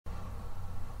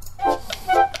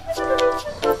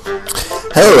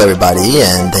Hello everybody,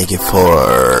 and thank you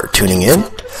for tuning in.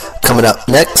 Coming up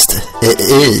next, it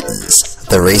is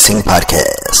the Racing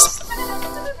Podcast.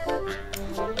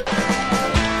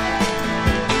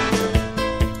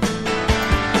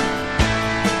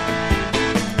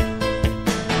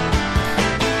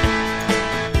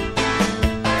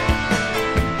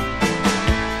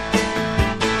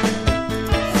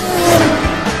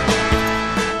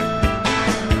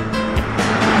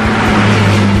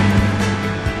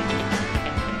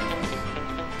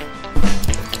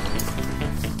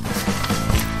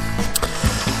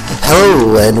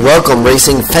 Hello and welcome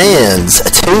racing fans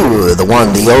to the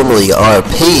one, the only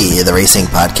RP, the Racing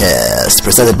Podcast,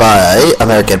 presented by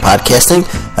American Podcasting,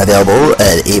 available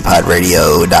at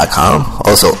apodradio.com,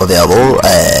 also available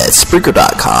at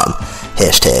Spreaker.com,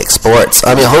 #sports.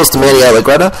 I'm your host, Manny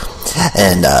Allegretta,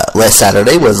 and last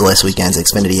Saturday was last weekend's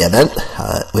Xfinity event,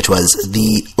 which was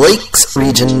the Lakes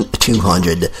Region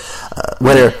 200.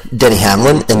 Winner Denny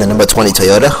Hamlin in the number 20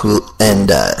 Toyota, and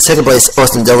second place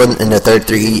Austin Dillon in the third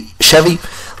 3 Chevy,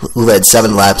 who led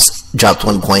 7 laps, dropped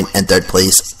 1 point, and third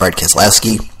place Bart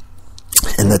Keselowski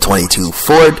in the 22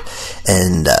 Ford,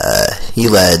 and he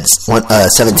led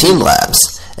 17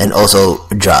 laps and also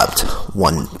dropped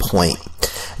 1 point.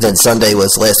 Then Sunday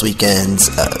was last weekend's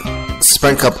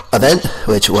Sprint Cup event,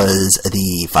 which was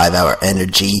the 5-hour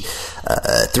Energy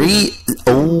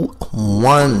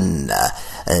 301.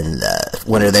 And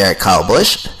winner there, Kyle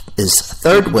Busch, his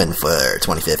third win for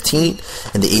 2015.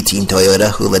 In the 18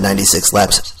 Toyota, who led 96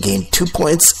 laps, gained 2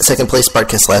 points. Second place, Bart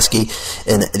Keselowski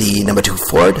in the number 2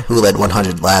 Ford, who led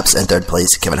 100 laps. And third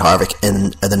place, Kevin Harvick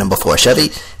in the number 4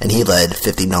 Chevy, and he led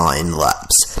 59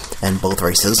 laps. And both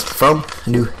races from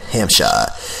New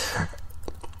Hampshire.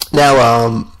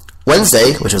 Now,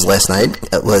 Wednesday, which was last night,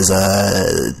 was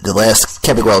the last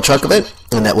Camping World Truck event,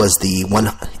 and that was the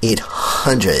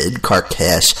 1-800 Car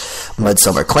Cash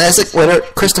Mudsummer Classic winner,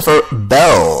 Christopher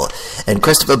Bell. And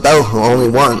Christopher Bell, who only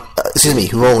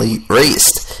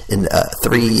raced in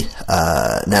 3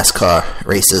 NASCAR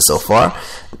races so far,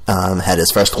 had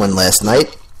his first win last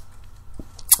night.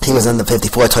 He was in the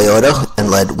 54 Toyota and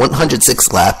led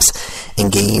 106 laps and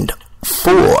gained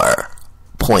 4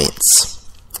 points.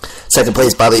 Second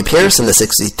place, Bobby Pierce in the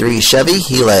 63 Chevy.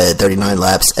 He led 39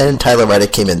 laps, and Tyler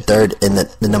Reddick came in third in the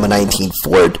number 19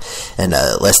 Ford. And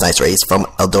last night's race from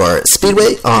Eldora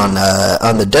Speedway on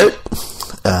the dirt,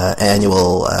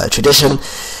 annual tradition.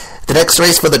 The next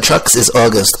race for the trucks is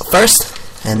August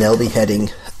 1st, and they'll be heading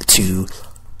to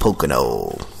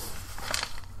Pocono.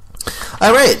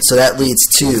 All right, so that leads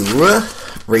to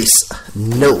race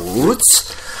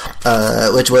notes,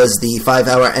 which was the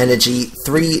 5-hour Energy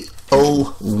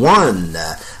 301.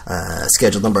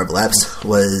 Scheduled number of laps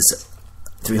was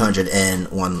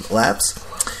 301 laps,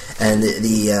 and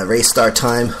the race start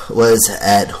time was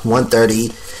at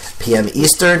 1:30 p.m.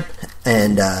 Eastern,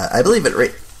 and I believe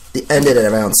it ended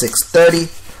at around 6:30.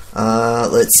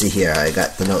 Let's see here, I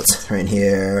got the notes right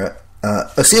here.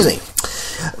 Excuse me.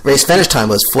 Race finish time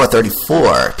was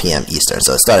 4:34 p.m. Eastern,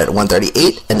 so it started at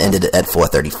 1:38 and ended at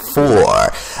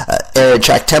 4:34. Air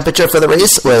track temperature for the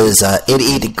race was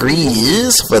 88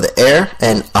 degrees for the air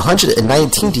and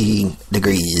 119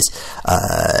 degrees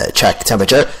track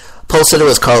temperature. Pole sitter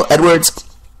was Carl Edwards.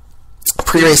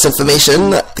 Pre-race information: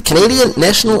 the Canadian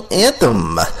National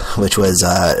Anthem, which was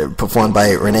performed by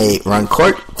Renee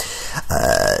Runcourt.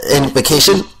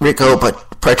 Invocation: Rico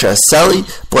Petrocelli,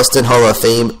 Boston Hall of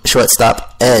Fame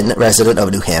shortstop and resident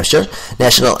of New Hampshire.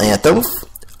 National Anthem,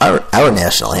 our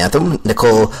national anthem,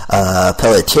 Nicole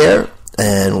Pelletier,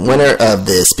 and winner of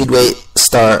the Speedway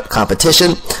Star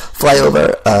Competition.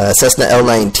 Flyover, Cessna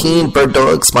L19 Bird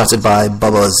Dog, sponsored by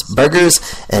Bubba's Burgers,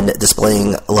 and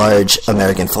displaying large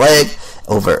American flag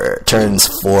over turns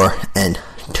 4 and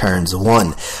turns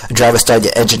 1. Driver Start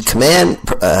Your Engine Command,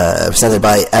 presented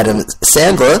by Adam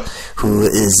Sandler, who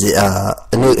is a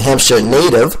New Hampshire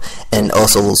native and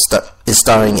also is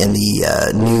starring in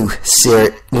the new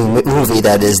movie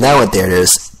that is now in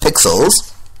theaters,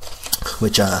 Pixels,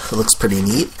 which looks pretty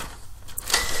neat.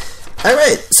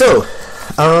 Alright, so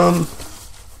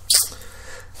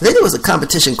I think there was a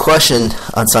competition question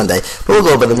on Sunday, but we'll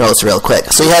go over the notes real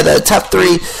quick. So you had the top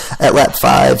 3 at lap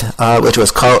 5, which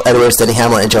was Carl Edwards, Denny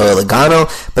Hamlin, and Joey Logano.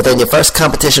 But then your first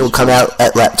competition will come out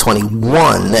at lap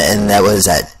 21, and that was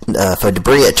for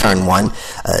debris at turn 1.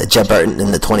 Jeb Burton in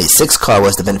the 26 car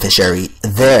was the beneficiary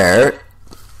there,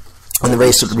 and the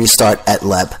race would restart at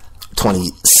lap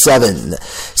 27.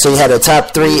 So you had a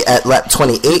top 3 at lap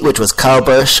 28, which was Kyle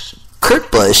Busch,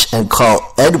 Kurt Busch, and Carl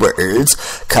Edwards.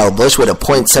 Kyle Busch with a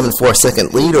 .74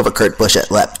 second lead over Kurt Busch at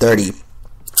lap 30,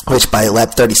 which by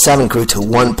lap 37 grew to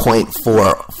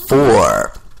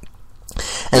 1.44.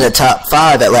 And the top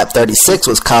 5 at lap 36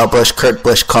 was Kyle Busch, Kurt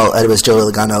Busch, Carl Edwards, Joey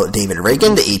Logano, David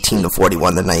Ragan, the 18, the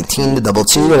 41, the 19, the double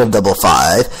 2, and the double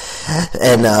 5.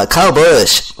 And Kyle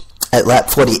Busch at lap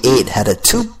 48 had a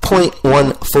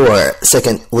 2.14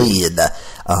 second lead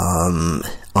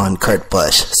on Kurt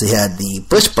Busch. So he had the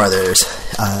Busch brothers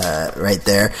right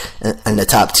there in the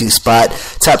top 2 spot.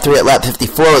 Top 3 at lap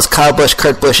 54 was Kyle Busch,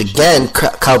 Kurt Busch again.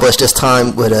 Kyle Busch this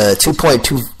time with a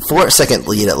 2.24 second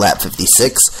lead at lap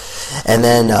 56. And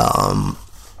then,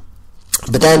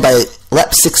 but then by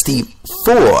lap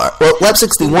 64, well, lap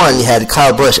 61, you had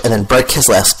Kyle Busch and then Brad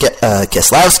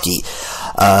Keselowski,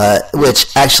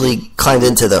 which actually climbed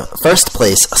into the first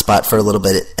place spot for a little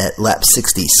bit at lap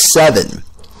 67.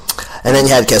 And then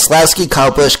you had Keselowski,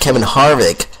 Kyle Busch, Kevin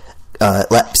Harvick,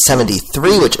 lap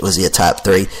 73, which was the top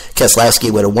 3.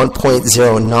 Keselowski with a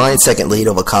 1.09 second lead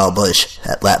over Kyle Busch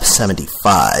at lap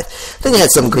 75. Then you had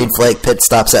some green flag pit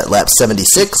stops at lap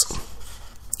 76.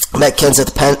 Matt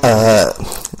Kenseth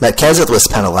was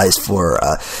penalized for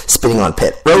spinning on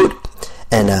pit road.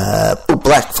 And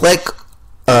black flag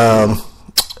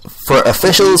for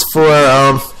officials for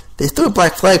they threw a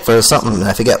black flag for something.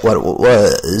 I forget what it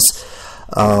was.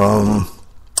 Well,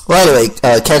 anyway,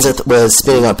 Kenseth was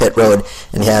spinning on pit road,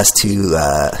 and he had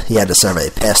to serve a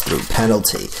pass-through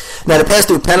penalty. Now, the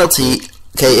pass-through penalty,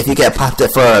 okay, if you get popped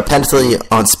for a penalty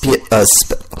on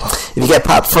if you get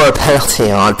popped for a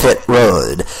penalty on pit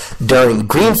road during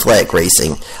green flag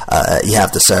racing, you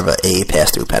have to serve a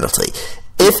pass-through penalty.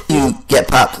 If you get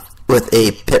popped with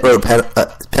a pit road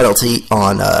penalty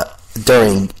on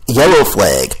during yellow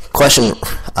flag question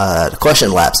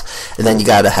laps, and then you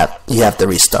have to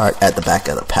restart at the back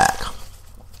of the pack.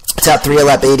 Top 3 at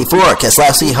lap 84,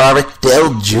 Keselowski, Harvick,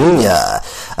 Dale Jr.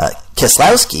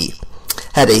 Keselowski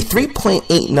had a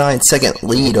 3.89 second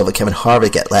lead over Kevin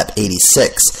Harvick at lap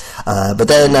 86, but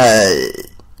then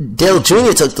Dale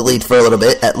Jr. took the lead for a little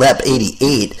bit at lap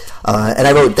 88, and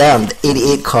I wrote down the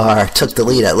 88 car took the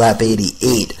lead at lap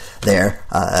 88 there,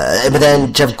 but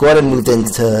then Jeff Gordon moved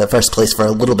into first place for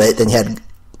a little bit. Then you had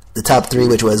the top 3,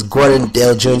 which was Gordon,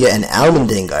 Dale Jr., and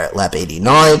Allmendinger at lap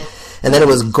 89, and then it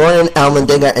was Gordon,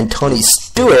 Allmendinger, and Tony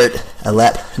Stewart at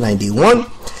lap 91,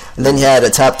 and then you had a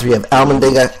top 3 of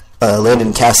Allmendinger,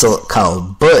 Landon Castle, Kyle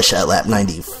Busch at lap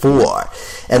 94.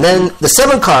 And then the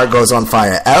 7 car goes on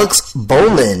fire. Alex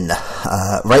Bowman,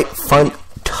 right front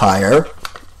tire.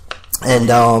 And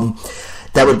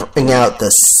that would bring out the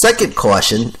second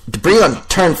caution. Debris on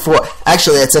turn 4.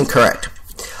 Actually, that's incorrect.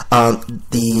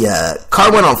 The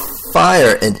car went on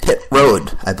fire in pit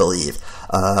road, I believe.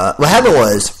 What happened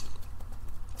was,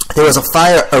 there was a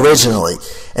fire originally,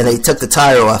 and they took the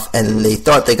tire off, and they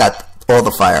thought they got all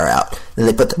the fire out. Then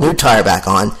they put the new tire back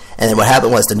on, and then what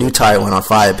happened was the new tire went on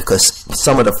fire because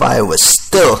some of the fire was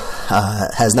still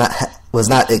was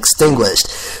not extinguished.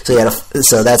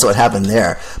 So that's what happened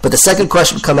there. But the second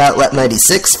question would come out lap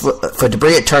 96 for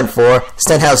debris at turn 4.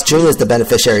 Stenhouse Jr. is the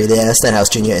beneficiary there. Stenhouse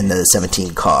Jr. in the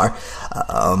 17 car,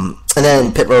 and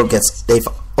then they've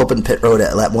opened pit road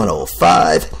at lap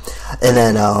 105, and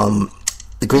then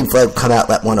the green flag will come out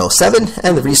lap 107,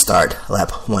 and the restart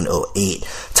lap 108.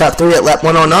 Top 3 at lap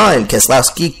 109,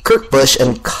 Keselowski, Kurt Busch,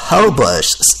 and Kyle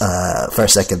Busch,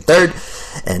 first, second, third,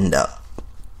 and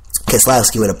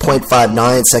Keselowski with a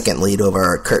 0.59 second lead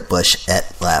over Kurt Busch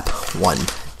at lap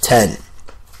 110.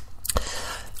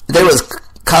 There was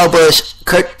Keselowski,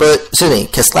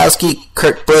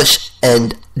 Kurt Busch,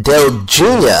 and Dale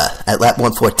Jr. at lap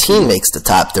 114 makes the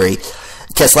top 3.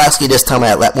 Keselowski this time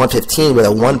at lap 115 with a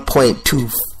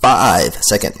 1.25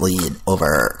 second lead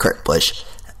over Kurt Busch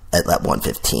at lap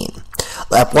 115.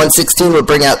 Lap 116 will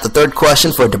bring out the third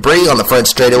question for debris on the front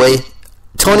straightaway.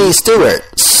 Tony Stewart,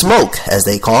 Smoke as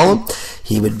they call him,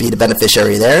 he would be the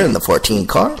beneficiary there in the 14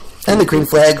 car. And the green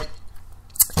flag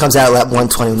comes out at lap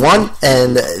 121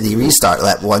 and the restart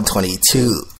lap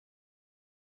 122.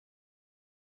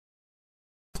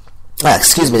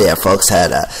 Excuse me there, folks.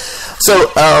 And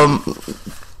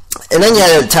then you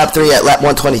had a top 3 at lap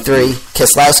 123,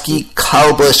 Keselowski,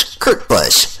 Kyle Busch, Kurt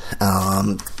Busch.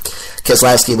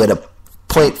 Keselowski with a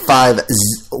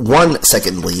 0.51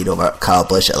 second lead over Kyle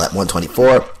Busch at lap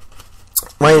 124.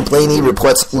 Ryan Blaney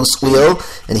reports loose wheel,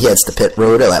 and he heads to pit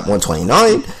road at lap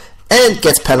 129, and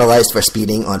gets penalized for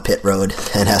speeding on pit road,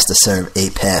 and has to serve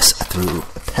a pass-through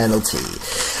penalty.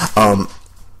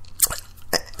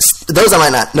 Those that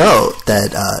might not know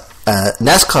that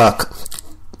NASCAR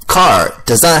car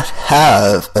does not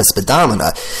have a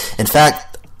speedometer. In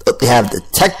fact, they have the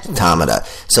tactometer,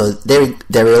 so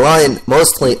they're relying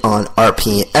mostly on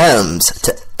RPMs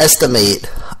to estimate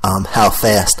how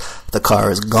fast the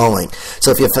car is going.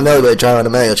 So if you're familiar with driving a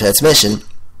manual transmission,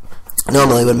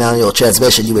 Normally with manual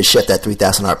transmission, you would shift at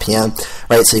 3,000 RPM,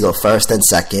 right? So you go first, then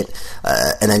second,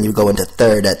 and then you go into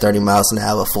third at 30 miles an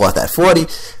hour, fourth at 40.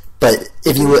 But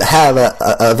if you have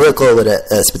a vehicle with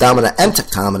a speedometer and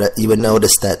tachometer, you would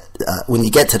notice that when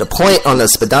you get to the point on the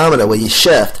speedometer where you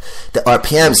shift, the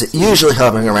RPMs are usually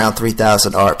hovering around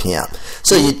 3,000 RPM.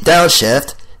 So you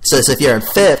downshift. So if you're in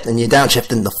fifth and you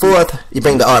downshift in the fourth, you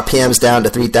bring the RPMs down to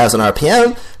 3,000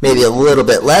 RPM, maybe a little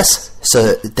bit less,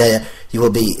 so there you will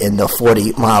be in the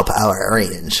 40 mile per hour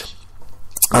range.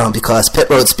 Because pit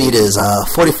road speed is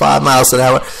 45 miles an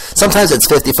hour. Sometimes it's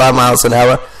 55 miles an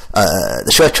hour.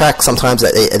 The short track, sometimes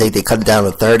they cut it down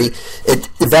to 30. It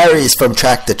varies from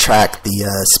track to track,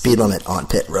 the speed limit on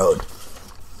pit road.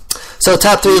 So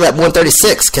top three, lap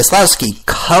 136, Keselowski,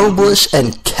 Kyle Busch,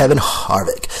 and Kevin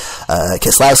Harvick.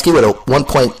 Keselowski with a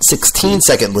 1.16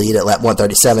 second lead at lap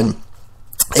 137.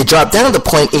 It dropped down to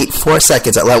 0.84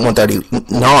 seconds at lap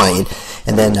 139,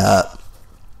 and then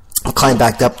climbed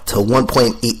back up to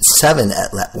 1.87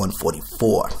 at lap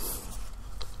 144.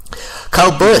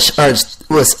 Kyle Busch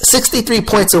was 63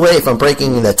 points away from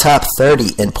breaking the top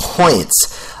 30 in points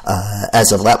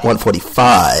as of lap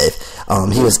 145.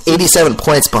 He was 87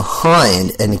 points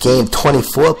behind and gained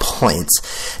 24 points.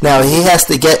 Now, he has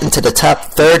to get into the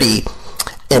top 30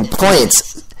 in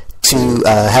points to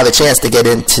have a chance to get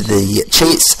into the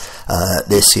chase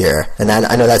this year. And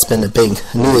I know that's been the big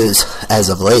news as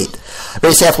of late.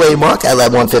 Race halfway mark at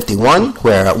lap 151,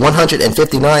 where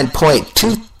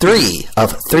 159.23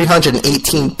 of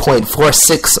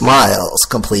 318.46 miles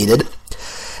completed.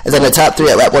 And then the top three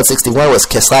at lap 161 was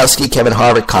Keselowski, Kevin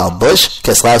Harvick, Kyle Busch.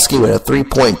 Keselowski with a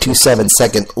 3.27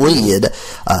 second lead.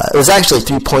 It was actually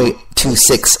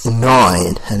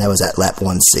 3.269, and that was at lap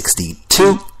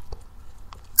 162.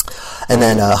 And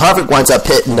then Harvick winds up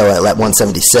hitting, though, at lap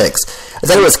 176. And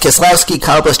then it was Keselowski,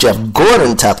 Kyle Busch, Jeff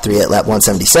Gordon, top three at lap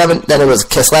 177. Then it was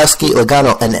Keselowski,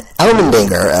 Logano, and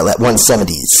Allmendinger at lap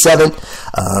 177.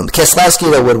 Keselowski,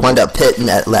 though, would wind up hitting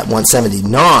at lap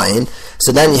 179.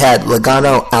 So then you had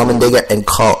Logano, Allmendinger, and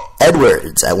Carl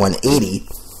Edwards at 180.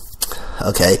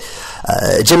 Okay.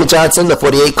 Jimmy Johnson, the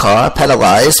 48 car,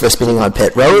 penalized for speeding on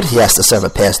pit road. He has to serve a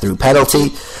pass-through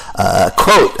penalty.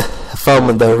 Quote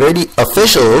from the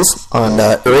officials on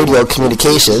radio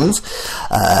communications,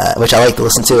 which I like to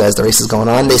listen to as the race is going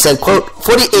on. They said, quote,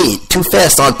 48, too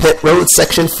fast on pit road,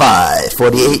 section 5.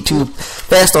 48, too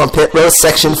fast on pit road,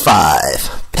 section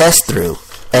 5. Pass-through,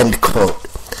 end quote.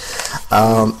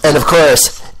 And of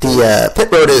course, the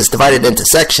pit road is divided into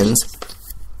sections.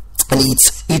 And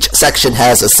each section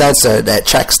has a sensor that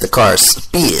checks the car's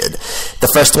speed. The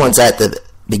first one's at the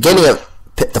beginning of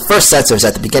the first sensor is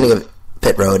at the beginning of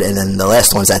pit road, and then the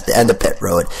last one's at the end of pit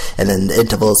road, and then the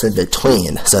intervals in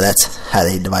between. So that's how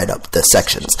they divide up the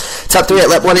sections. Top three at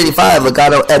lap 185,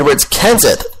 Logano, Edwards,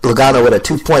 Kenseth. Logano with a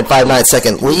 2.59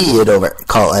 second lead over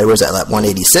Carl Edwards at lap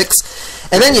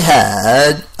 186. And then you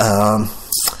had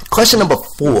question number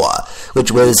 4,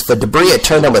 which was for debris at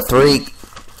turn number 3.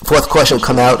 Fourth question will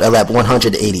come out at lap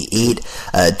 188.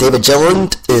 David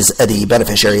Gilliland is the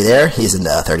beneficiary there. He's in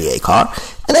the 38 car.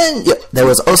 And then there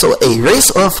was also a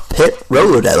race off pit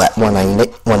road at lap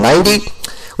 190,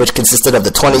 which consisted of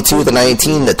the 22, the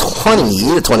 19, the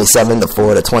 20, the 27, the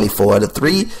 4, the 24, the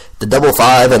 3, the double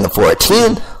 5, and the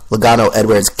 14. Logano,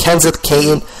 Edwards, Kenseth,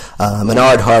 Kane,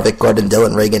 Menard, Harvick, Gordon,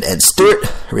 Dillon, Reagan, and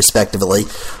Stewart, respectively.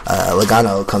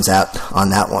 Logano comes out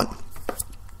on that one.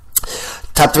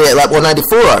 Top three at lap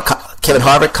 194, Kevin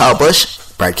Harvick, Kyle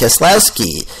Busch, Brad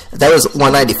Keselowski. That was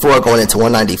 194 going into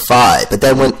 195. But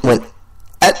then when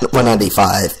at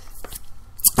 195,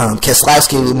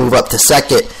 Keselowski would move up to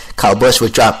second. Kyle Busch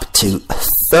would drop to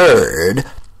third. And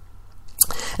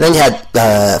then you had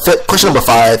question number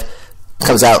 5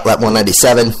 comes out lap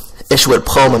 197. Issue with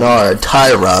Paul Menard,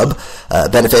 tie rub.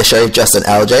 Beneficiary Justin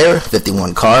Allgaier,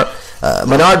 51 car.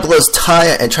 Menard blows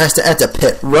tire and tries to enter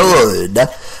pit road,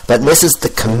 but misses the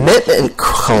commitment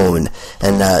cone,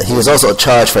 and he was also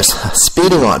charged for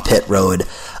speeding on pit road.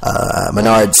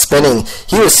 Menard spinning.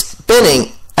 He was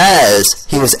spinning as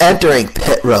he was entering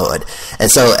pit road,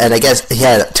 and I guess he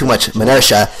had too much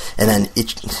inertia, and then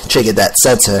it triggered that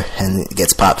sensor and it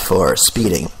gets popped for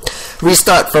speeding.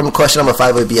 Restart from question number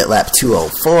 5 would be at lap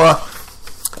 204.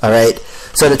 Alright,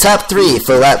 so the top 3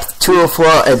 for lap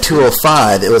 204 and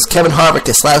 205, it was Kevin Harvick,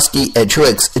 Keselowski, and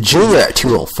Truex Jr. at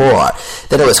 204.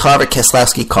 Then it was Harvick,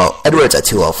 Keselowski, Carl Edwards at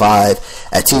 205.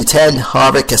 At 210,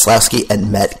 Harvick, Keselowski,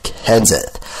 and Matt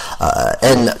Kenseth.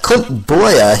 And Clint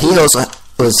Boyer, he also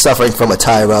was suffering from a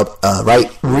tie rub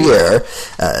right rear.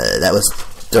 That was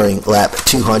during lap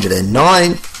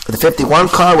 209. The 51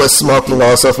 car was smoking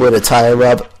also with a tire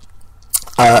rub